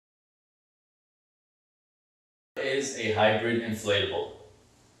Is a hybrid inflatable.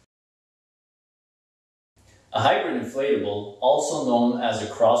 A hybrid inflatable, also known as a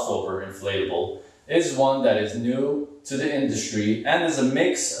crossover inflatable, is one that is new to the industry and is a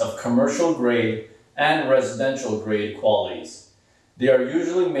mix of commercial grade and residential grade qualities. They are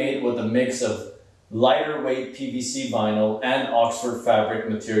usually made with a mix of lighter weight PVC vinyl and Oxford fabric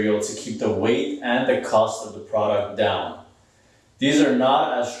material to keep the weight and the cost of the product down. These are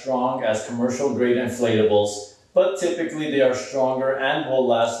not as strong as commercial grade inflatables, but typically they are stronger and will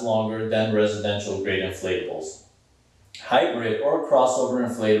last longer than residential grade inflatables. Hybrid or crossover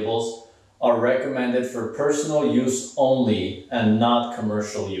inflatables are recommended for personal use only and not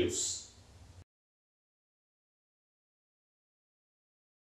commercial use.